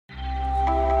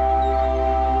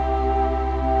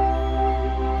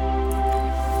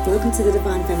Welcome to the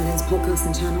Divine Feminines podcast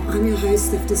and channel. I'm your host,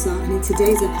 Steph Desart, and in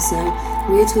today's episode,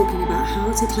 we're talking about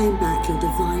how to claim back your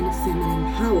divine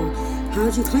feminine power.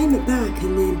 How do you claim it back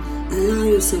and then allow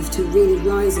yourself to really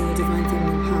rise in your divine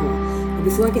feminine power? But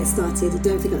before I get started,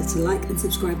 don't forget to like and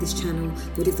subscribe this channel.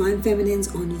 We're Divine Feminines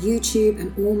on YouTube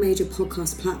and all major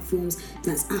podcast platforms.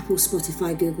 That's Apple,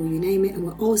 Spotify, Google, you name it. And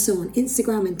we're also on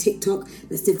Instagram and TikTok.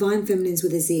 That's Divine Feminines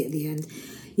with a Z at the end.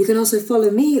 You can also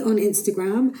follow me on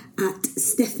Instagram at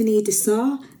Stephanie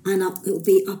Desart, and it'll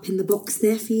be up in the box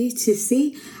there for you to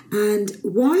see. And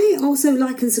why also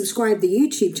like and subscribe the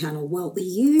YouTube channel? Well, the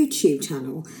YouTube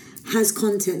channel has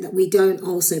content that we don't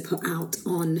also put out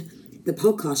on the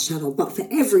podcast channel, but for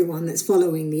everyone that's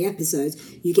following the episodes,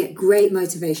 you get great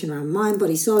motivation around mind,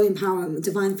 body, soul empowerment,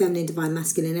 divine feminine, divine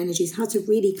masculine energies, how to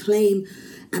really claim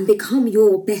and become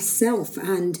your best self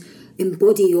and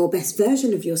embody your best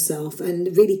version of yourself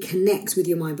and really connect with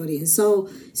your mind, body and soul.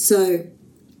 So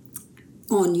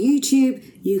on YouTube,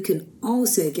 you can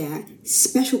also get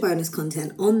special bonus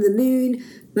content on the moon,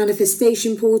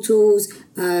 manifestation portals,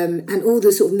 and all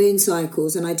the sort of moon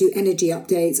cycles. And I do energy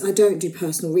updates. I don't do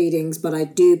personal readings, but I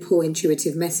do pull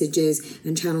intuitive messages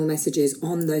and channel messages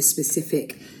on those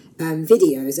specific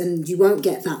videos. And you won't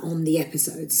get that on the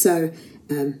episodes. So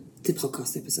the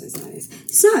podcast episodes, that is.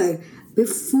 So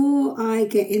before I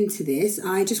get into this,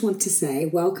 I just want to say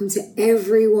welcome to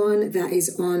everyone that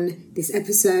is on this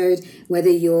episode, whether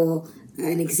you're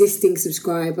an existing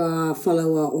subscriber,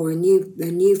 follower, or a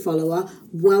new follower.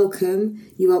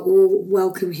 Welcome. You are all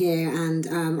welcome here, and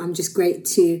I'm just great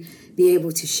to be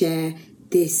able to share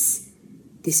this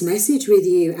message with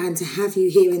you and to have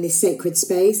you here in this sacred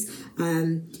space.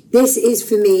 This is,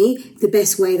 for me, the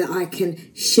best way that I can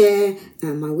share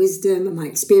my wisdom, my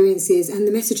experiences, and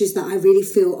the messages that I really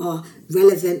feel are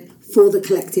relevant for the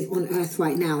collective on earth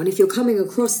right now. And if you're coming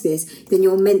across this, then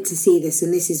you're meant to see this,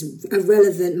 and this is a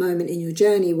relevant moment in your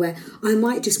journey where I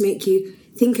might just make you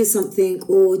think of something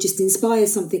or just inspire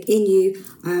something in you,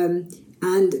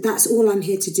 and that's all I'm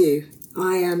here to do.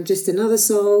 I am just another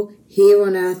soul here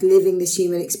on earth living this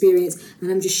human experience, and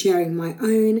I'm just sharing my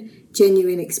own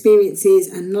genuine experiences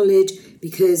and knowledge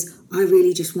because I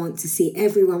really just want to see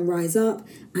everyone rise up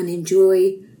and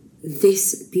enjoy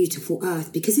this beautiful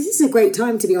earth, because this is a great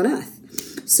time to be on earth.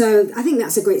 So I think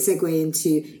that's a great segue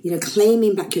into,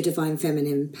 claiming back your divine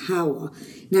feminine power.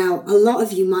 Now, a lot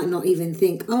of you might not even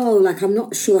think, I'm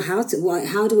not sure how do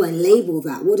I label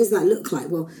that? What does that look like?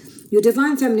 Well, your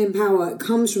divine feminine power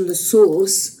comes from the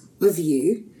source of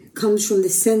you, comes from the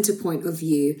center point of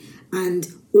you,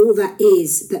 and all that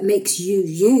makes you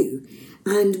you.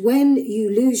 And when you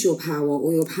lose your power,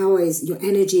 or your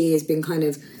energy has been kind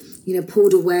of,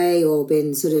 pulled away, or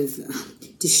been sort of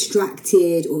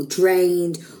distracted or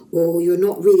drained, or you're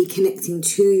not really connecting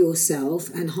to yourself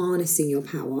and harnessing your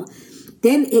power,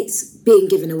 then it's being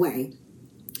given away.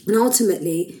 And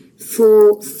ultimately,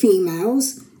 for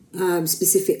females,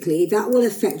 specifically, that will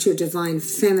affect your divine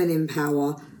feminine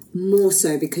power more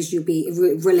so, because you'll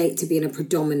relate to being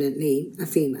predominantly a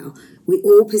female. We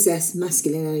all possess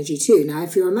masculine energy too. Now,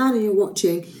 if you're a man and you're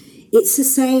watching, it's the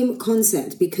same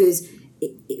concept, because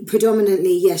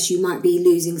predominantly, yes, you might be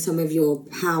losing some of your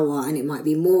power and it might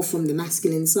be more from the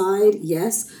masculine side,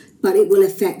 yes, but it will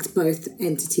affect both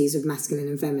entities of masculine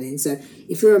and feminine. So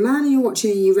if you're a man and you're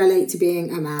watching and you relate to being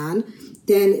a man,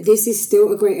 then this is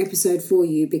still a great episode for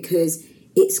you, because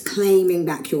it's claiming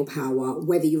back your power,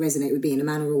 whether you resonate with being a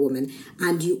man or a woman,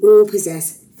 and you all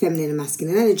possess feminine and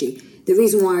masculine energy. The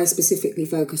reason why I specifically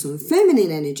focus on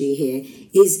feminine energy here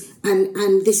is,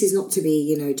 and this is not to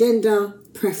be, gender,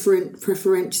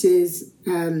 preferences,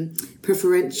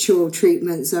 preferential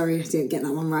treatment, sorry, I didn't get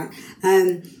that one right.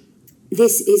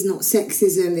 This is not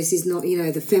sexism, this is not,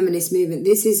 the feminist movement.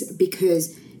 This is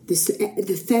because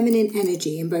the feminine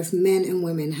energy in both men and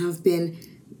women has been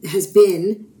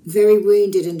very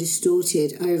wounded and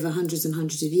distorted over hundreds and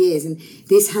hundreds of years, and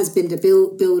this has been the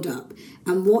build up.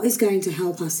 And what is going to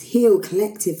help us heal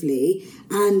collectively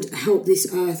and help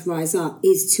this earth rise up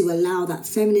is to allow that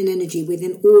feminine energy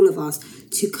within all of us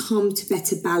to come to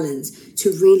better balance, to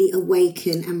really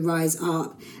awaken and rise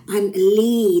up and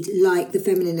lead like the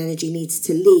feminine energy needs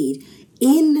to lead,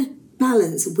 in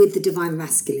balance with the divine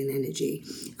masculine energy.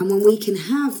 And when we can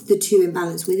have the two in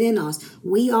balance within us,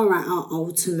 we are at our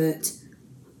ultimate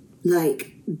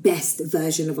best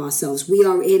version of ourselves. We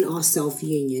are in our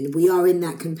self-union. We are in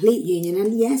that complete union.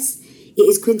 And yes, it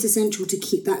is quintessential to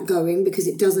keep that going, because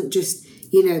it doesn't just,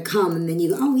 come and then you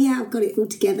go, oh yeah, I've got it all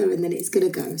together, and then it's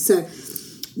going to go. So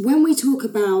when we talk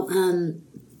about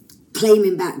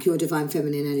claiming back your divine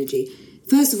feminine energy,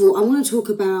 first of all, I want to talk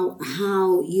about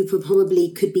how you probably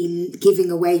could be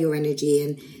giving away your energy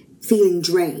and feeling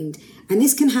drained. And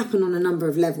this can happen on a number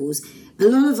of levels. A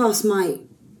lot of us might,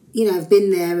 have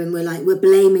been there and we're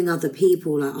blaming other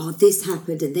people. Like, oh, this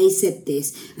happened and they said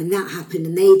this and that happened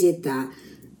and they did that.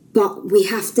 But we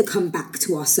have to come back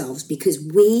to ourselves because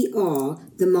we are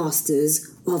the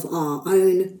masters of our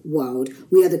own world.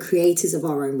 We are the creators of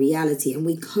our own reality, and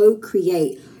we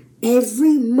co-create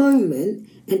every moment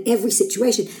and every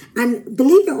situation. And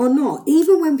believe it or not,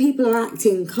 even when people are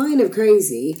acting kind of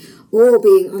crazy or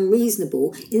being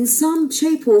unreasonable, in some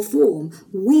shape or form,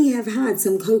 we have had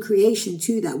some co-creation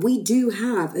to that. We do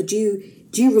have a due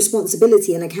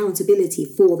responsibility and accountability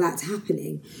for that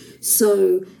happening.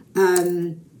 So,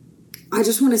 I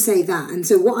just want to say that. And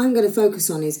so what I'm going to focus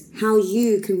on is how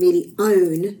you can really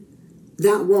own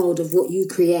that world of what you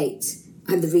create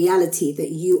and the reality that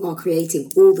you are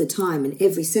creating all the time and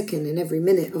every second and every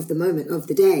minute of the moment of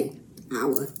the day,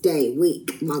 hour, day,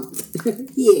 week, month,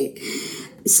 year.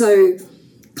 So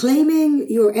claiming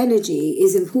your energy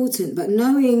is important, but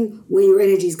knowing where your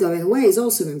energy is going away is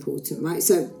also important, right?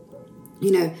 So,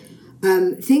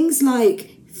 things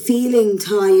like feeling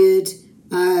tired,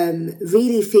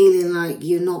 really feeling like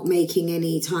you're not making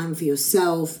any time for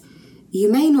yourself. You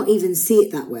may not even see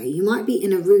it that way. You might be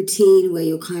in a routine where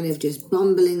you're kind of just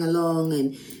bumbling along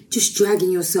and just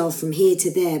dragging yourself from here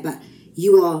to there, but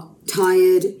you are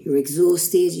tired, you're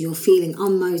exhausted, you're feeling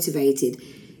unmotivated.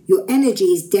 Your energy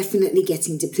is definitely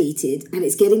getting depleted, and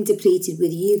it's getting depleted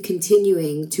with you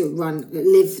continuing to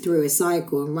live through a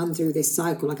cycle and run through this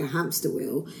cycle like a hamster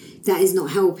wheel. That is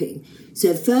not helping.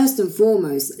 So first and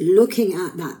foremost, looking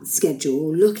at that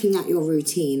schedule, looking at your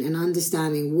routine and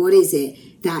understanding what is it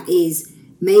that is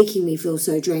making me feel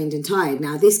so drained and tired.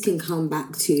 Now, this can come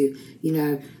back to,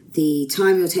 the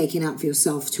time you're taking out for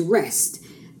yourself to rest,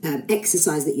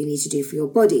 exercise that you need to do for your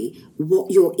body,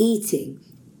 what you're eating,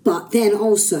 but then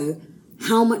also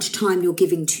how much time you're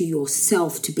giving to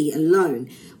yourself to be alone.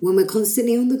 When we're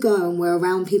constantly on the go and we're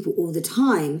around people all the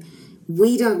time,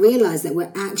 we don't realize that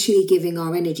we're actually giving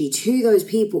our energy to those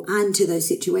people and to those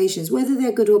situations. Whether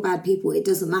they're good or bad people, it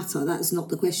doesn't matter. That's not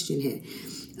the question here.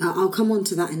 I'll come on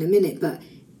to that in a minute, but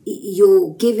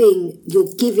you're giving,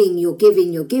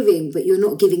 but you're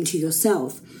not giving to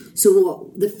yourself.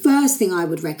 So the first thing I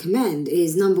would recommend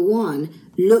is, number one,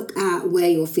 look at where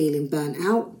you're feeling burnt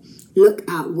out. Look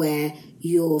at where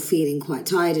you're feeling quite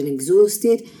tired and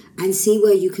exhausted, and see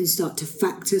where you can start to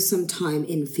factor some time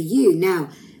in for you. Now,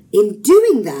 in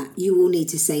doing that, you will need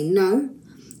to say no.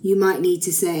 You might need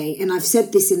to say, and I've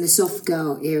said this in the Soft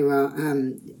Girl Era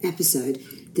episode,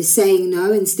 the saying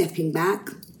no and stepping back,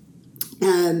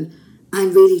 and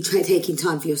really taking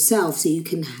time for yourself so you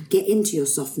can get into your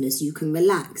softness, you can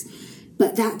relax.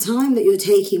 But that time that you're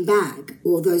taking back,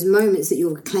 or those moments that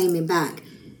you're claiming back,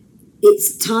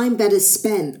 it's time better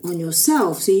spent on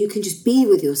yourself so you can just be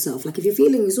with yourself. Like if you're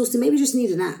feeling exhausted, maybe you just need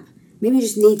a nap. Maybe you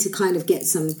just need to kind of get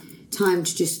some time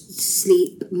to just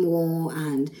sleep more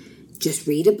and just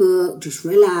read a book, just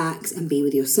relax and be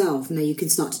with yourself. Now you can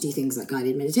start to do things like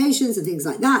guided meditations and things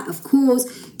like that, of course.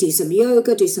 Do some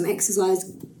yoga, do some exercise,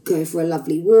 go for a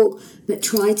lovely walk, but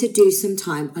try to do some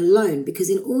time alone, because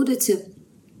in order to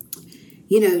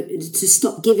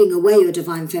stop giving away your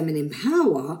divine feminine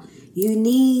power, you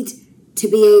need to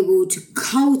be able to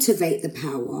cultivate the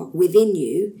power within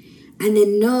you and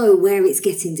then know where it's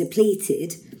getting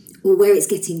depleted or where it's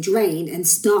getting drained, and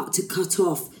start to cut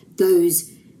off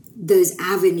those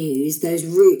avenues, those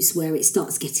routes where it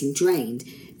starts getting drained.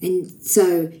 And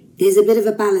so there's a bit of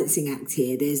a balancing act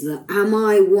here. There's am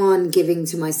I one giving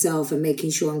to myself and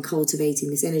making sure I'm cultivating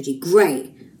this energy?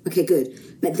 Great. Okay, good.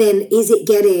 But then is it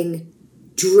getting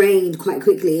drained quite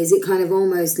quickly? Is it kind of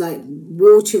almost like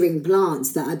watering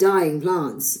plants that are dying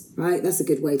plants, right? That's a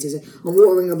good way to say. I'm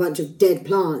watering a bunch of dead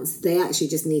plants. They actually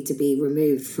just need to be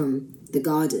removed from the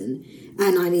garden,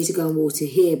 and I need to go and water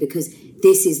here because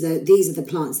these are the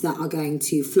plants that are going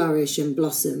to flourish and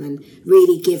blossom and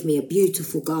really give me a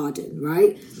beautiful garden,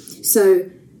 right? So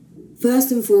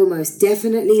first and foremost,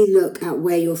 definitely look at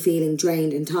where you're feeling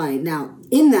drained and tired. Now,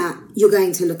 in that, you're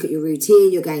going to look at your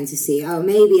routine. You're going to see,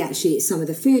 maybe actually it's some of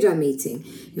the food I'm eating.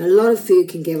 A lot of food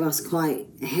can give us quite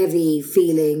heavy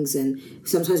feelings, and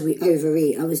sometimes we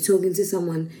overeat. I was talking to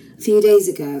someone a few days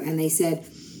ago, and they said,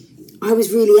 I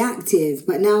was really active,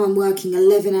 but now I'm working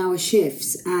 11-hour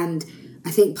shifts, and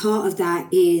I think part of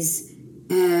that is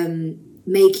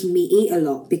making me eat a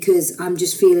lot because I'm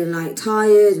just feeling like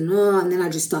tired and then I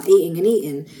just start eating,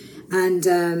 and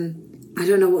I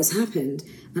don't know what's happened.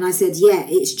 And I said, yeah,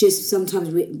 it's just sometimes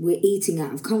we're eating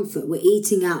out of comfort. We're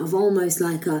eating out of almost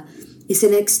like it's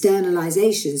an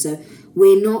externalization. So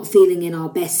we're not feeling in our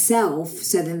best self,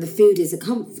 so then the food is a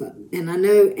comfort. And I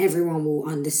know everyone will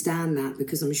understand that,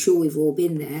 because I'm sure we've all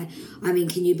been there. I mean,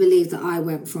 can you believe that I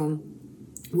went from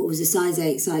what was a size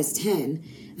 8, size 10,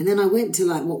 and then I went to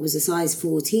like what was a size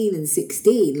 14 and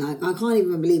 16. Like, I can't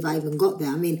even believe I even got there.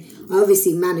 I mean, I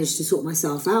obviously managed to sort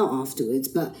myself out afterwards,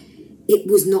 but it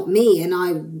was not me, and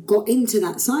I got into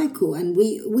that cycle. And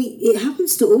it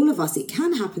happens to all of us. It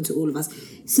can happen to all of us.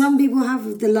 Some people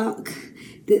have the luck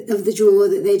of the draw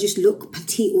that they just look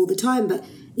petite all the time, but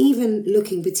even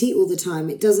looking petite all the time,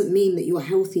 it doesn't mean that you're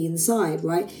healthy inside,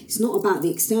 right? It's not about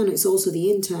the external, it's also the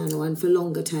internal, and for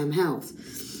longer term health.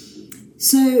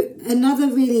 So another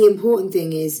really important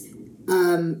thing is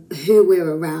who we're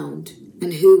around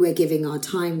and who we're giving our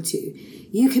time to.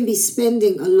 You can be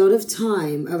spending a lot of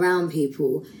time around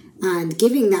people and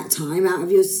giving that time out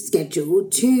of your schedule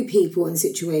to people and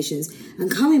situations,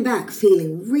 and coming back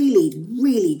feeling really,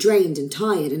 really drained and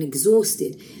tired and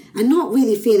exhausted, and not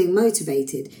really feeling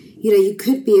motivated. You know, you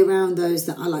could be around those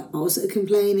that are like also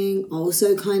complaining,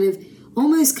 also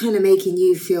almost making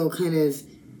you feel kind of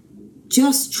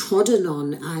just trodden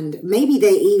on, and maybe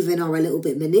they even are a little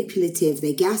bit manipulative,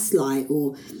 they gaslight,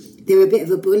 or they're a bit of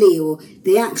a bully, or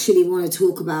they actually want to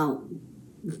talk about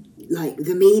like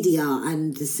the media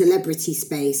and the celebrity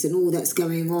space and all that's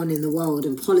going on in the world,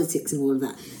 and politics and all of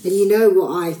that. And you know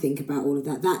what I think about all of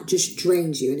that. That just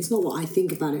drains you. And it's not what I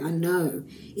think about it. I know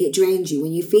it drains you.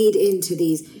 When you feed into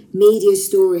these media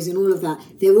stories and all of that,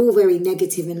 they're all very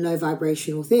negative and low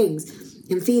vibrational things.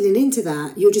 And feeding into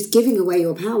that, you're just giving away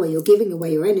your power. You're giving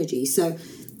away your energy. So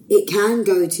it can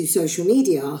go to social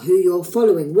media, who you're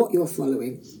following, what you're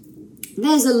following.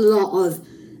 There's a lot of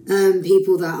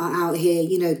people that are out here,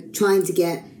 you know, trying to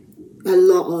get a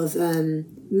lot of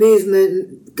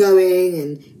movement going,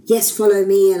 and yes, follow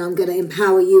me and I'm going to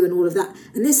empower you and all of that.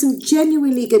 And there's some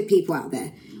genuinely good people out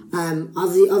there.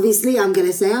 Obviously, I'm going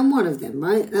to say I'm one of them,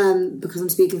 right? Because I'm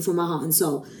speaking from my heart and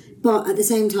soul. But at the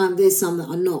same time, there's some that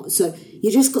are not. So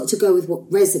you just got to go with what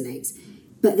resonates.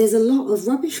 But there's a lot of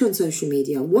rubbish on social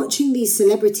media. Watching these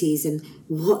celebrities and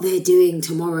what they're doing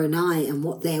tomorrow night and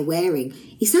what they're wearing.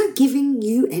 Is that giving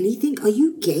you anything? Are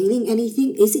you gaining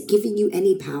anything? Is it giving you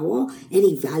any power,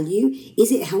 any value?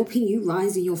 Is it helping you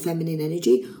rise in your feminine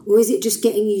energy? Or is it just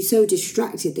getting you so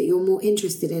distracted that you're more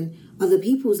interested in other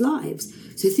people's lives?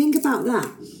 So think about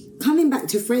that. Coming back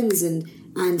to friends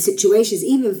and situations,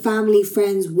 even family,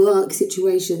 friends, work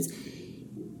situations,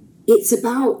 it's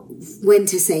about when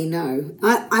to say no.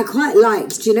 I quite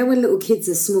liked, you know, when little kids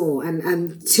are small,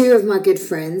 and two of my good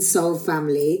friends, soul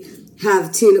family,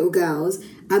 have two little girls,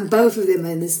 and both of them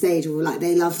are in the stage where like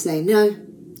they love saying no.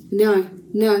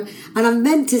 And I'm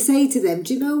meant to say to them,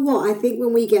 do you know what? I think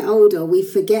when we get older, we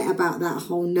forget about that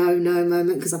whole no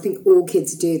moment, because I think all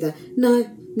kids do the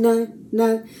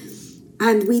no.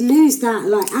 And we lose that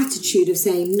like attitude of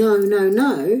saying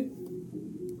no,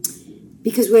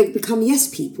 because we've become yes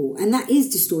people, and that is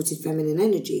distorted feminine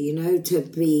energy, you know, to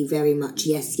be very much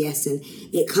yes, and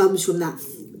it comes from that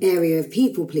area of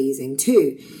people pleasing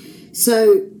too.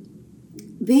 So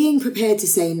being prepared to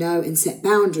say no and set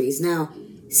boundaries. Now,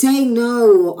 saying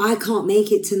no, or I can't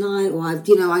make it tonight, or I'm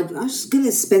just going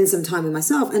to spend some time with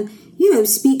myself, and, you know,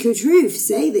 speak your truth.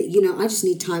 Say that, you know, I just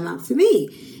need time out for me.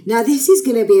 Now, this is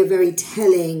going to be a very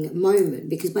telling moment,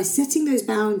 because by setting those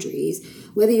boundaries,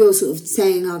 whether you're sort of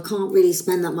saying, I can't really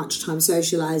spend that much time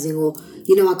socializing, or,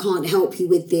 you know, I can't help you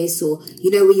with this, or,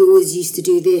 you know, you always used to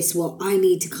do this, well, I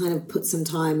need to kind of put some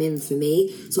time in for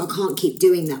me, so I can't keep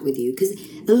doing that with you. Because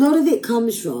a lot of it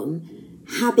comes from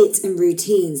habits and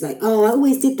routines, like, oh, I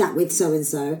always did that with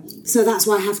so-and-so, so that's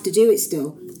why I have to do it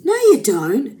still. No, you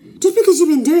don't. Just because you've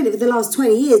been doing it for the last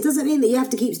 20 years doesn't mean that you have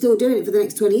to keep still doing it for the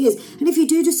next 20 years. And if you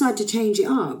do decide to change it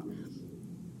up,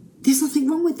 there's nothing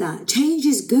wrong with that. Change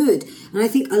is good. And I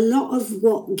think a lot of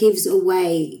what gives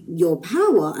away your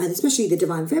power, and especially the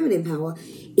divine feminine power,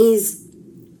 is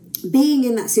being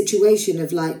in that situation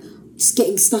of like just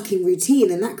getting stuck in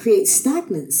routine, and that creates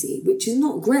stagnancy, which is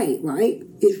not great, right?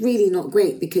 It's really not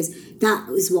great, because that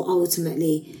is what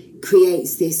ultimately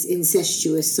creates this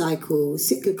incestuous cycle,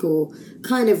 cyclical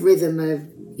kind of rhythm of,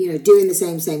 you know, doing the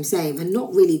same, and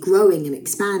not really growing and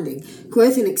expanding.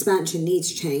 Growth and expansion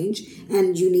needs change,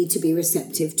 and you need to be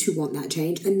receptive to want that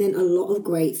change. And then a lot of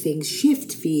great things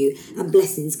shift for you and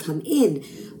blessings come in.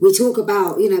 We talk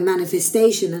about, you know,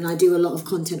 manifestation, and I do a lot of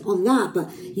content on that,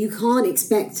 but you can't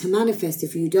expect to manifest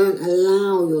if you don't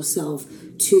allow yourself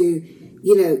to,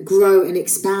 you know, grow and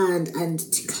expand, and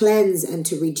to cleanse and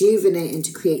to rejuvenate and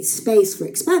to create space for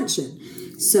expansion.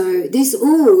 So this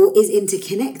all is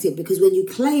interconnected, because when you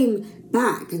claim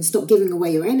back and stop giving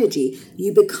away your energy,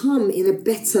 you become in a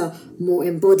better, more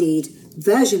embodied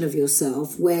version of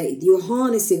yourself where you're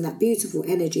harnessing that beautiful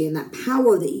energy and that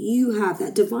power that you have,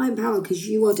 that divine power, because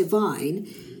you are divine.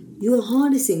 You're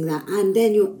harnessing that, and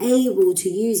then you're able to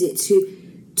use it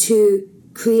to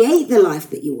create the life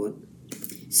that you want.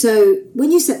 So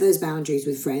when you set those boundaries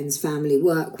with friends, family,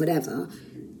 work, whatever,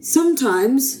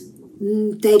 sometimes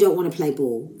they don't want to play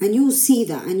ball. And you'll see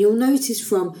that, and you'll notice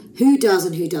from who does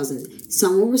and who doesn't.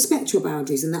 Some will respect your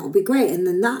boundaries, and that will be great. And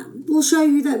then that will show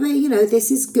you that, you know,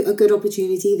 this is a good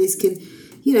opportunity. This can,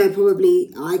 you know,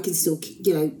 probably I can still,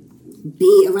 you know,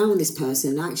 be around this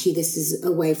person. Actually, this is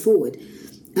a way forward.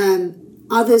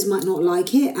 Others might not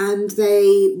like it, and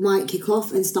they might kick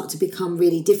off and start to become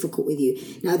really difficult with you.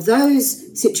 Now,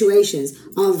 those situations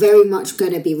are very much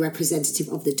going to be representative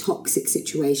of the toxic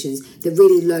situations, the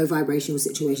really low vibrational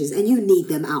situations, and you need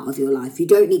them out of your life. You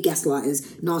don't need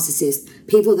gaslighters, narcissists,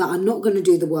 people that are not going to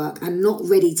do the work and not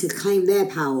ready to claim their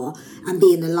power and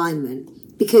be in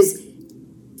alignment, because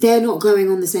they're not going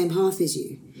on the same path as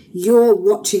you. You're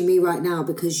watching me right now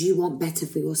because you want better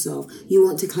for yourself. You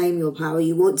want to claim your power.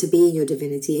 You want to be in your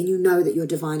divinity. And you know that you're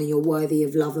divine and you're worthy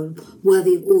of love and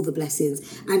worthy of all the blessings.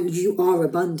 And you are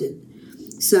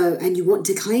abundant. So, and you want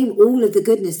to claim all of the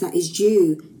goodness that is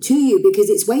due to you because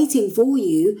it's waiting for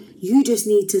you. You just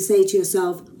need to say to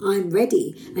yourself, I'm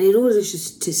ready. And in order to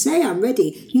say I'm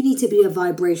ready, you need to be a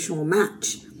vibrational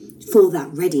match for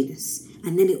that readiness.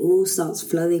 And then it all starts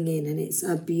flowing in, and it's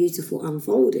a beautiful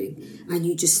unfolding, and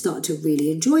you just start to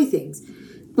really enjoy things.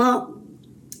 But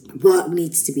work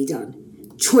needs to be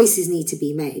done. Choices need to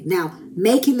be made. Now,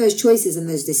 making those choices and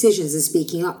those decisions and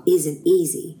speaking up isn't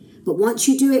easy. But once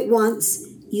you do it once,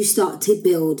 you start to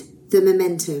build the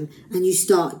momentum, and you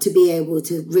start to be able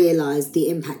to realize the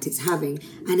impact it's having,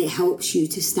 and it helps you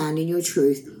to stand in your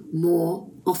truth more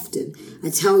often. I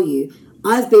tell you,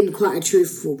 I've been quite a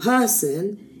truthful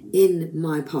person in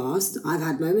my past. I've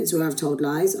had moments where I've told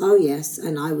lies. Oh yes,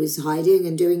 and I was hiding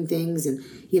and doing things, and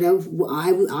you know,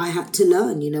 I had to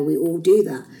learn. You know, we all do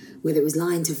that, whether it was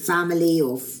lying to family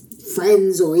or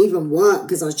friends or even work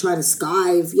because I was trying to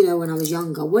skive, you know, when I was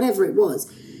younger, whatever it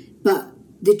was. But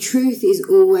the truth is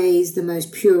always the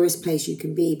most purest place you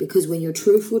can be, because when you're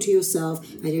truthful to yourself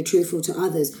and you're truthful to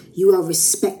others, you are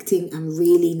respecting and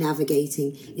really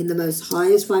navigating in the most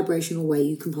highest vibrational way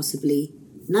you can possibly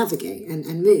navigate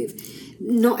and move.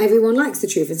 Not everyone likes the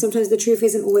truth, and sometimes the truth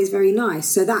isn't always very nice,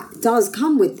 so that does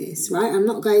come with this, right? I'm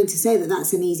not going to say that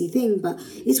that's an easy thing, but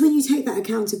it's when you take that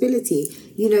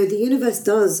accountability. You know, the universe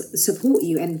does support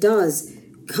you and does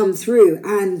come through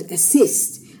and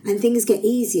assist, and things get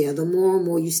easier the more and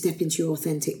more you step into your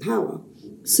authentic power.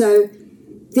 So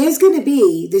there's going to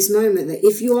be this moment that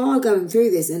if you are going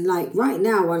through this, and like right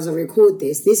now as I record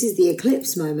this is the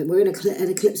eclipse moment. We're in an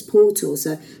eclipse portal,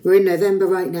 so we're in November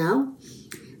right now,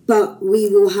 but we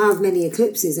will have many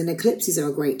eclipses, and eclipses are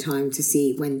a great time to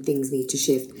see when things need to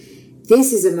shift.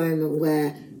 This is a moment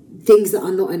where things that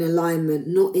are not in alignment,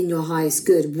 not in your highest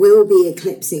good, will be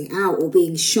eclipsing out or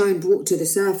being shown, brought to the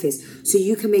surface, so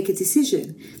you can make a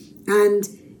decision. And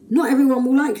not everyone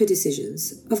will like your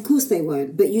decisions. Of course they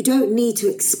won't. But you don't need to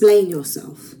explain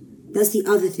yourself. That's the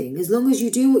other thing. As long as you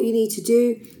do what you need to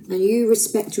do and you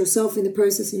respect yourself in the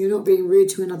process and you're not being rude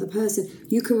to another person,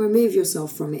 you can remove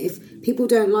yourself from it. If people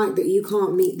don't like that you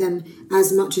can't meet them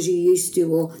as much as you used to,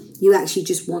 or you actually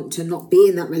just want to not be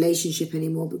in that relationship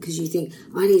anymore because you think,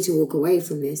 I need to walk away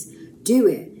from this, do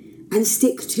it and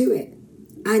stick to it.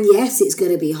 And yes, it's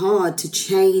going to be hard to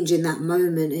change in that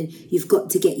moment, and you've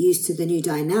got to get used to the new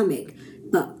dynamic.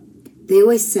 But they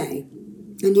always say,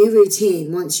 a new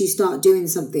routine, once you start doing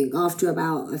something after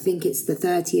about, I think it's the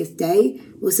 30th day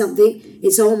or something,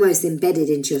 it's almost embedded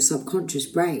into your subconscious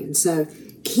brain. So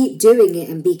keep doing it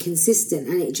and be consistent,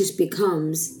 and it just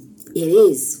becomes, it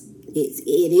is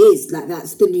like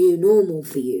that's the new normal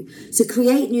for you. So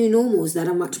create new normals that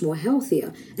are much more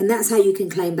healthier, and that's how you can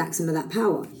claim back some of that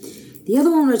power. The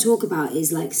other one I want to talk about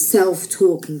is like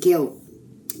self-talk and guilt.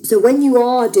 So when you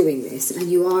are doing this and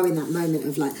you are in that moment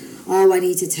of like, oh, I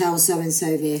need to tell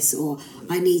so-and-so this, or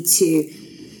I need to,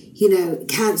 you know,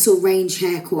 cancel rain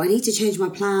check, or I need to change my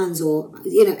plans, or,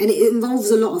 you know, and it involves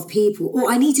a lot of people,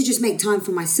 or I need to just make time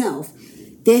for myself.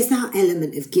 There's that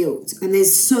element of guilt. And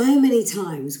there's so many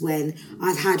times when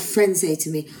I've had friends say to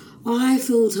me, I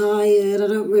feel tired, I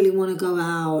don't really want to go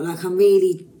out, like I'm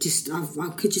really just, I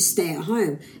could just stay at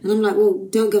home. And I'm like, well,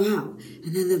 don't go out.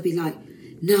 And then they'll be like,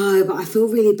 no, but I feel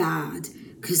really bad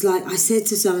because like I said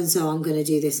to so-and-so, I'm going to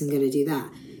do this, I'm going to do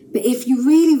that. But if you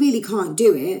really, really can't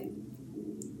do it,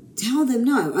 tell them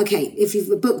no. Okay, if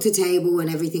you've booked a table and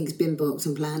everything's been booked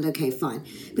and planned, okay, fine.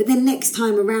 But then next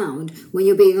time around, when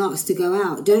you're being asked to go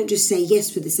out, don't just say yes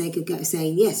for the sake of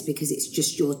saying yes because it's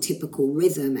just your typical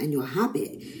rhythm and your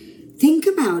habit. Think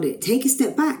about it. Take a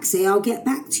step back. Say, I'll get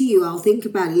back to you. I'll think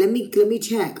about it. Let me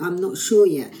check. I'm not sure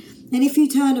yet. And if you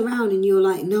turn around and you're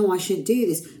like, no, I shouldn't do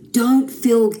this, don't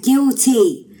feel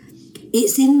guilty.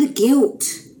 It's in the guilt.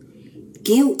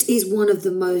 Guilt is one of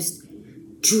the most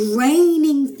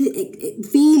draining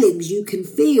feelings you can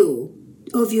feel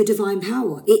of your divine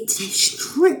power. It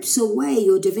strips away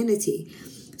your divinity.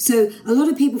 So a lot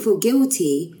of people feel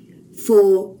guilty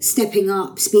for stepping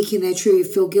up, speaking their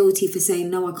truth, feel guilty for saying,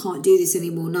 no, I can't do this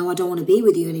anymore. No, I don't want to be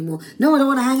with you anymore. No, I don't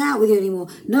want to hang out with you anymore.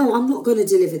 No, I'm not going to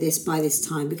deliver this by this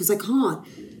time because I can't.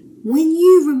 When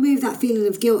you remove that feeling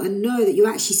of guilt and know that you're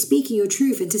actually speaking your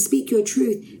truth, and to speak your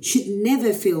truth should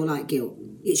never feel like guilt.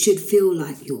 It should feel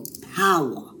like your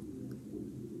power.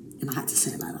 And I had to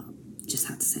say it like that. Just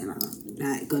had to say it like that.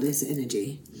 Like goddess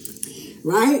energy.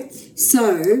 Right?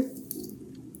 So,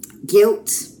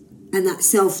 guilt and that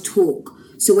self-talk.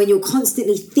 So when you're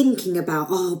constantly thinking about,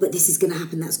 oh, but this is going to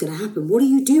happen, that's going to happen, what are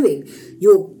you doing?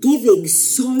 You're giving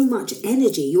so much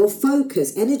energy. Your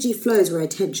focus, energy flows where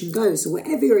attention goes. So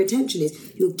wherever your attention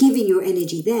is, you're giving your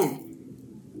energy there.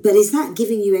 But is that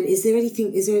giving you, is there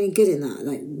any good in that?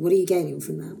 Like, what are you gaining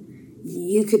from that?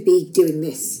 You could be doing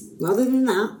this. Rather than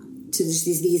that, to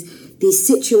these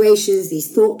situations,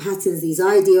 these thought patterns, these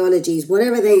ideologies,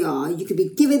 whatever they are, you could be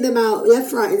giving them out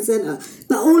left, right and centre.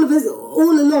 But all of us,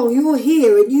 all along, you're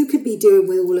here and you could be doing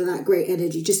with all of that great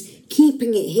energy, just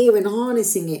keeping it here and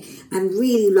harnessing it and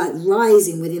really like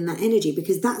rising within that energy,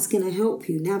 because that's going to help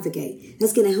you navigate.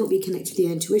 That's going to help you connect with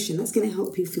your intuition. That's going to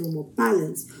help you feel more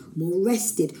balanced, more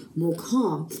rested, more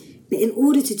calm. But in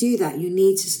order to do that, you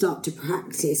need to start to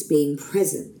practice being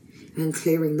present and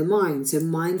clearing the mind. So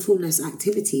mindfulness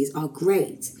activities are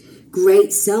great.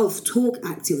 Great self-talk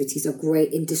activities are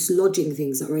great in dislodging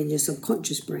things that are in your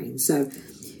subconscious brain. So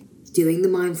doing the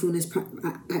mindfulness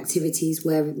activities,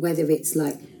 whether it's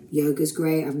like yoga's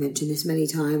great, I've mentioned this many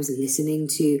times, listening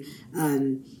to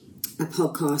a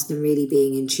podcast and really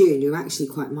being in tune. You're actually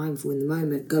quite mindful in the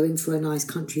moment. Going for a nice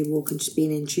country walk and just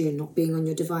being in tune, not being on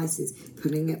your devices,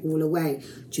 putting it all away,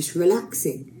 just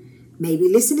relaxing. Maybe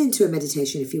listening to a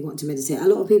meditation if you want to meditate. A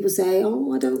lot of people say,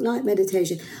 oh, I don't like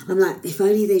meditation. I'm like, if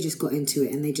only they just got into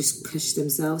it and they just push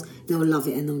themselves, they'll love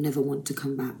it and they'll never want to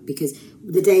come back. Because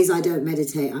the days I don't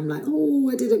meditate, I'm like,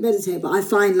 oh, I didn't meditate. But I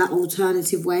find like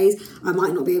alternative ways. I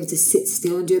might not be able to sit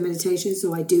still and do a meditation,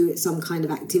 so I do some kind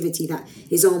of activity that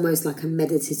is almost like a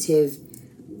meditative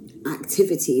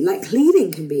activity. Like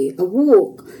cleaning can be a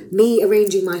walk, me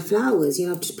arranging my flowers. You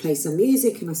know, I just play some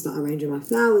music and I start arranging my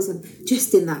flowers. I'm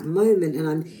just in that moment,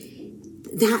 and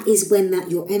that is when that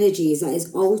your energy is at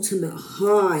its ultimate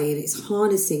high, and it's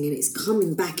harnessing and it's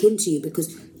coming back into you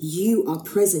because you are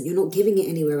present. You're not giving it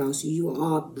anywhere else. You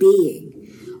are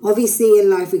being. Obviously in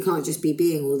life we can't just be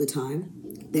being all the time.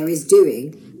 There is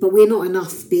doing, but we're not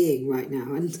enough being right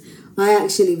now. And I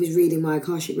actually was reading my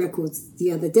Akashic records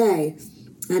the other day.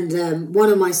 And one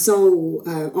of my soul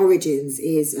origins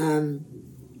is,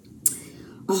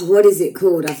 what is it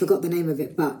called? I forgot the name of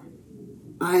it, but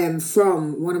I am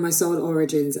from, one of my soul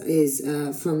origins is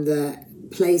from the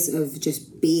place of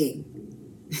just being,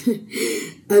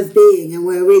 of being, and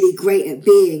we're really great at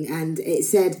being. And it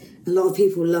said a lot of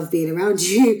people love being around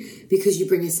you because you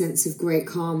bring a sense of great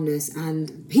calmness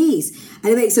and peace.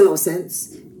 And it makes a lot of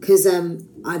sense because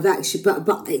I've actually,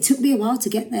 but it took me a while to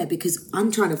get there because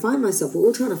I'm trying to find myself. We're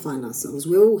all trying to find ourselves.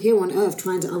 We're all here on earth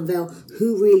trying to unveil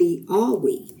who really are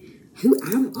we? Who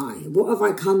am I? What have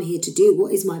I come here to do?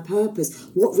 What is my purpose?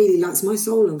 What really lights my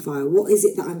soul on fire? What is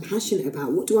it that I'm passionate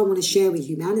about? What do I want to share with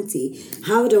humanity?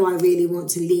 How do I really want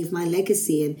to leave my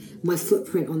legacy and my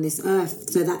footprint on this earth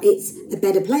so that it's a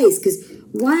better place? Because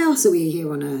why else are we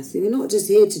here on earth? We're not just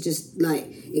here to just like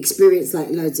experience like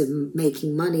loads of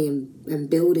making money and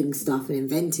building stuff and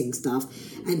inventing stuff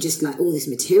and just like all this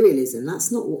materialism.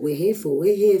 That's not what we're here for.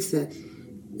 We're here for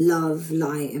love,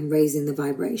 light, and raising the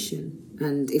vibration.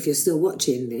 And if you're still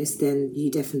watching this, then you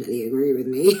definitely agree with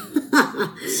me.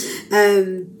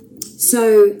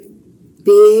 So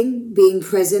being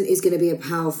present is going to be a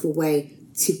powerful way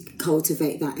to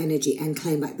cultivate that energy and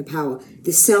claim back the power.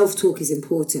 The self-talk is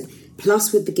important.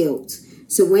 Plus with the guilt.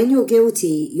 So when you're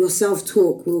guilty, your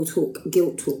self-talk will talk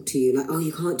guilt talk to you. Like, oh,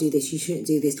 you can't do this. You shouldn't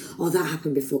do this. Oh, that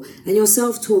happened before. And your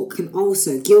self-talk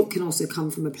guilt can also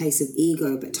come from a place of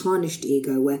ego, but tarnished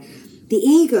ego, where the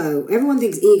ego, everyone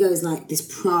thinks ego is like this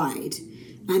pride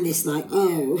and this like,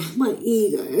 oh, my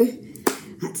ego.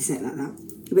 I had to say it like that.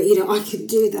 But, you know, I could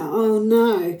do that. Oh,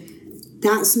 no.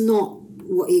 that's not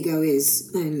what ego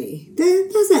is only.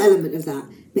 There's an element of that.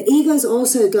 But ego's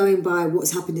also going by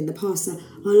what's happened in the past. So,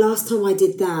 last time I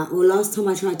did that, or last time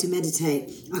I tried to meditate,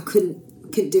 I couldn't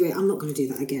do it. I'm not going to do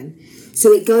that again.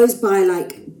 So it goes by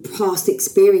like past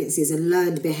experiences and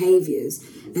learned behaviours.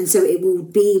 And so it will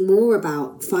be more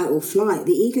about fight or flight.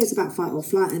 The ego is about fight or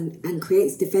flight and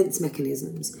creates defence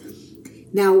mechanisms.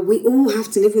 Now, we all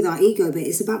have to live with our ego, but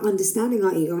it's about understanding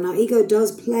our ego. And our ego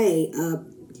does play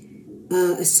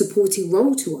a supporting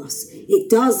role to us. It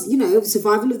does,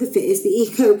 survival of the fittest. The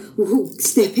ego will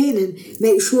step in and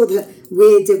make sure that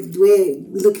we're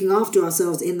looking after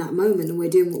ourselves in that moment, and we're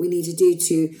doing what we need to do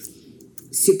to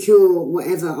secure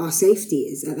whatever our safety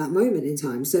is at that moment in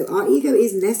time. So our ego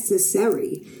is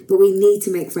necessary, but we need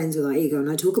to make friends with our ego. And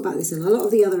I talk about this in a lot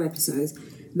of the other episodes,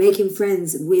 making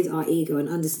friends with our ego and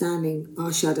understanding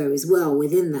our shadow as well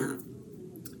within that.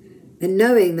 And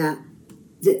knowing that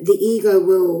the ego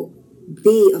will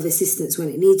be of assistance when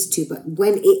it needs to, but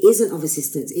when it isn't of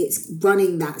assistance, it's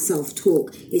running that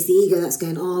self-talk. It's the ego that's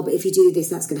going, but if you do this,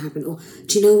 that's going to happen. Or,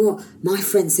 do you know what? My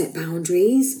friend set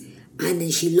boundaries and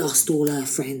then she lost all her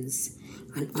friends.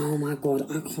 And oh my God,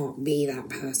 I can't be that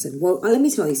person. Well, let me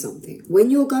tell you something.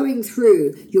 When you're going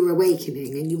through your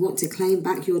awakening and you want to claim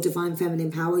back your divine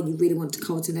feminine power, you really want to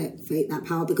cultivate that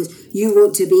power because you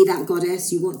want to be that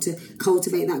goddess, you want to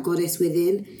cultivate that goddess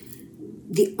within.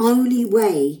 The only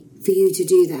way for you to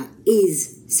do that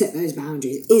is set those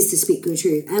boundaries, is to speak your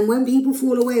truth. And when people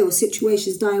fall away or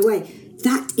situations die away,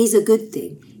 that is a good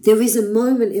thing. There is a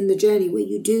moment in the journey where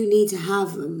you do need to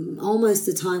have almost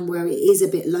a time where it is a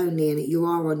bit lonely and you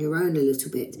are on your own a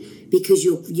little bit because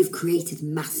you've created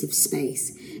massive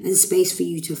space and space for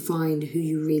you to find who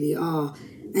you really are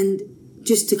and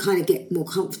just to kind of get more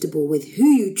comfortable with who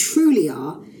you truly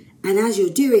are. And as you're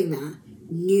doing that,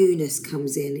 newness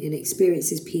comes in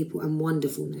experiences, people and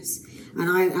wonderfulness.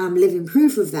 And I am living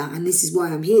proof of that. And this is why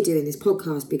I'm here doing this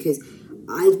podcast, because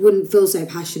I wouldn't feel so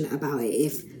passionate about it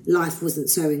if life wasn't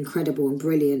so incredible and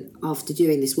brilliant after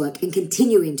doing this work and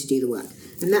continuing to do the work.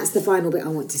 And that's the final bit I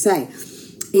want to say,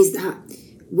 is that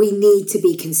we need to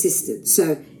be consistent.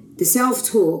 So the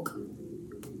self-talk,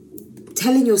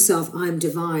 telling yourself, I'm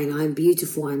divine, I'm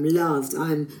beautiful, I'm loved,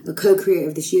 I'm a co-creator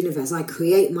of this universe, I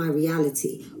create my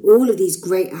reality. All of these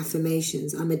great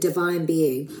affirmations, I'm a divine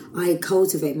being, I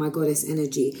cultivate my goddess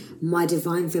energy, my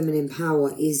divine feminine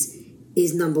power is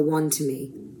number one to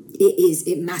me.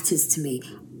 It matters to me.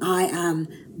 I am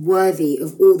worthy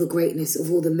of all the greatness,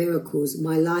 of all the miracles.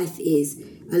 My life is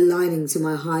aligning to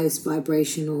my highest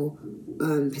vibrational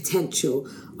potential.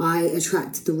 I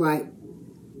attract the right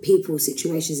people,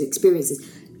 situations, experiences.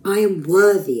 I am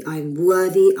worthy. I am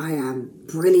worthy. I am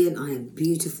brilliant. I am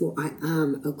beautiful. I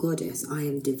am a goddess. I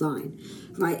am divine.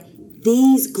 Right?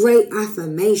 These great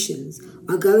affirmations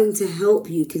are going to help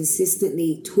you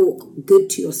consistently talk good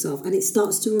to yourself, and it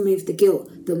starts to remove the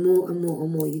guilt the more and more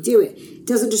and more you do it. It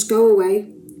doesn't just go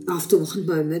away after one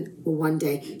moment or one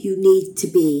day. You need to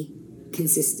be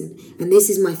consistent. And this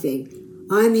is my thing.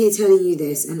 I'm here telling you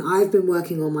this, and I've been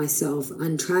working on myself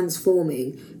and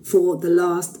transforming for the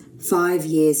last 5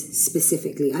 years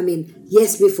specifically. I mean,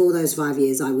 yes, before those 5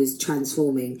 years I was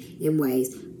transforming in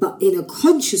ways, but in a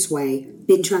conscious way,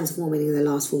 been transforming in the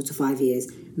last 4 to 5 years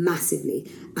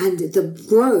massively. And the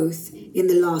growth in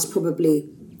the last probably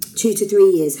 2 to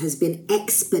 3 years has been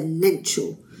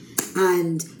exponential.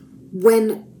 And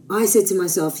when I said to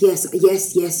myself, yes,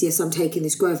 I'm taking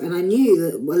this growth. And I knew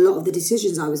that a lot of the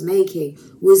decisions I was making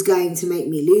was going to make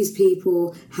me lose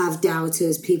people, have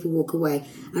doubters, people walk away.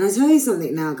 And I tell you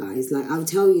something now, guys, like I'll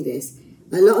tell you this.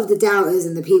 A lot of the doubters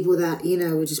and the people that,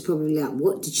 were just probably like,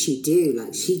 what did she do?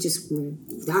 Like, she just,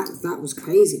 that was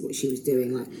crazy what she was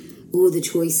doing. Like, all the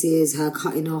choices, her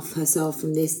cutting off herself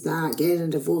from this, that, getting a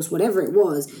divorce, whatever it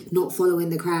was, not following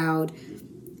the crowd.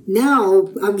 Now,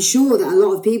 I'm sure that a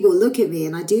lot of people look at me,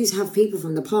 and I do have people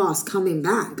from the past coming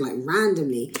back, like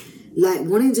randomly, like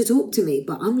wanting to talk to me.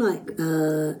 But I'm like,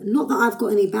 not that I've got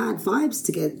any bad vibes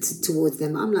to get towards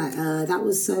them. I'm like, that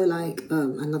was so like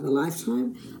another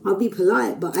lifetime. I'll be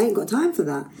polite, but I ain't got time for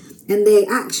that. And they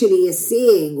actually are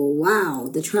seeing, wow,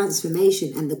 the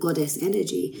transformation and the goddess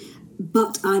energy.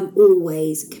 But I'm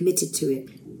always committed to it.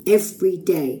 Every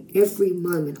day, every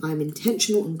moment, I'm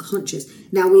intentional and conscious.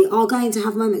 Now, we are going to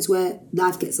have moments where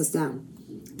life gets us down.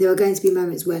 There are going to be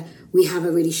moments where we have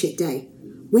a really shit day.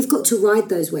 We've got to ride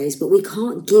those waves, but we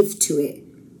can't give to it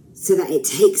so that it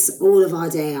takes all of our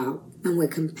day out and we're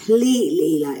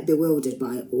completely like bewildered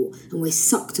by it all and we're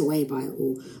sucked away by it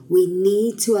all. We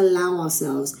need to allow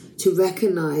ourselves to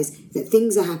recognize that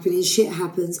things are happening, shit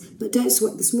happens, but don't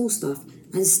sweat the small stuff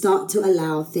and start to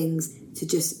allow things to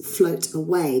just float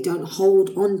away. Don't hold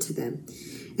on to them.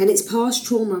 And it's past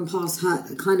trauma and past hurt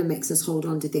that kind of makes us hold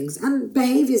on to things and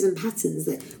behaviours and patterns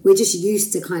that we're just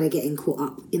used to kind of getting caught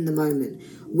up in the moment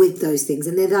with those things.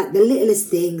 And they're like the littlest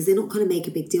things. They're not going to make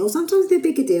a big deal. Sometimes they're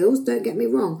bigger deals, don't get me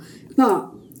wrong.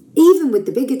 But even with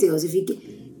the bigger deals, if you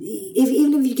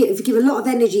give a lot of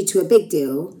energy to a big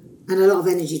deal and a lot of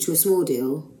energy to a small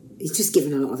deal, it's just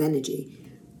giving a lot of energy.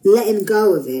 Letting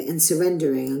go of it and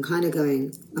surrendering and kind of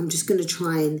going, I'm just going to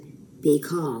try and be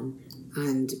calm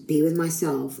and be with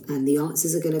myself, and the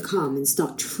answers are going to come, and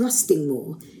start trusting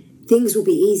more. Things will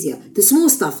be easier. The small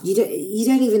stuff, you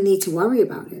don't even need to worry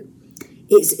about it.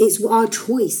 It's our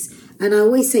choice. And I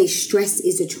always say stress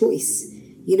is a choice.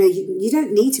 You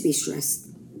don't need to be stressed.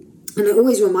 And I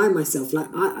always remind myself,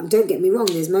 like, don't get me wrong,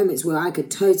 there's moments where I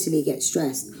could totally get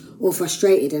stressed or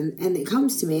frustrated, and it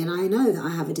comes to me and I know that I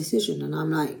have a decision, and I'm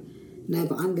like, no,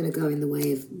 but I'm going to go in the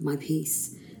way of my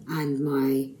peace and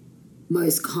my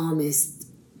most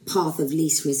calmest path of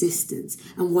least resistance.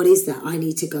 And what is that? I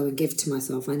need to go and give to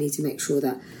myself. I need to make sure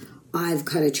that I've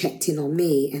kind of checked in on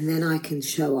me, and then I can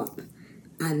show up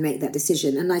and make that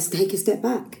decision. And I take a step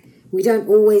back. We don't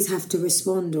always have to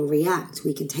respond or react.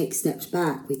 We can take steps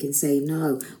back. We can say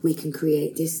no. We can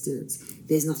create distance.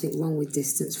 There's nothing wrong with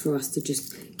distance for us to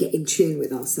just get in tune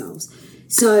with ourselves.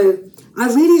 So I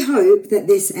really hope that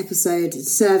this episode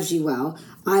serves you well.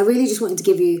 I really just wanted to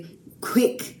give you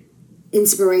quick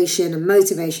inspiration and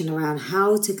motivation around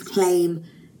how to claim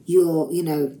your,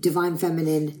 divine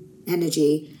feminine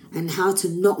energy and how to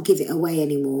not give it away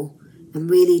anymore and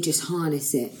really just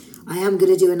harness it. I am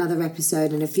going to do another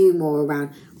episode and a few more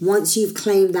around once you've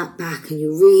claimed that back and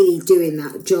you're really doing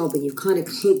that job and you've kind of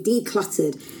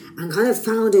decluttered and kind of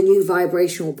found a new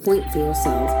vibrational point for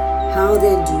yourself, how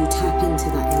then do you tap into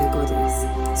that inner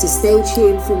goddess? So stay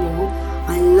tuned for more.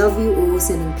 I love you all,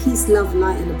 sending peace, love,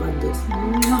 light and abundance.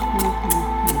 Mwah, mwah,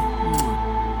 mwah.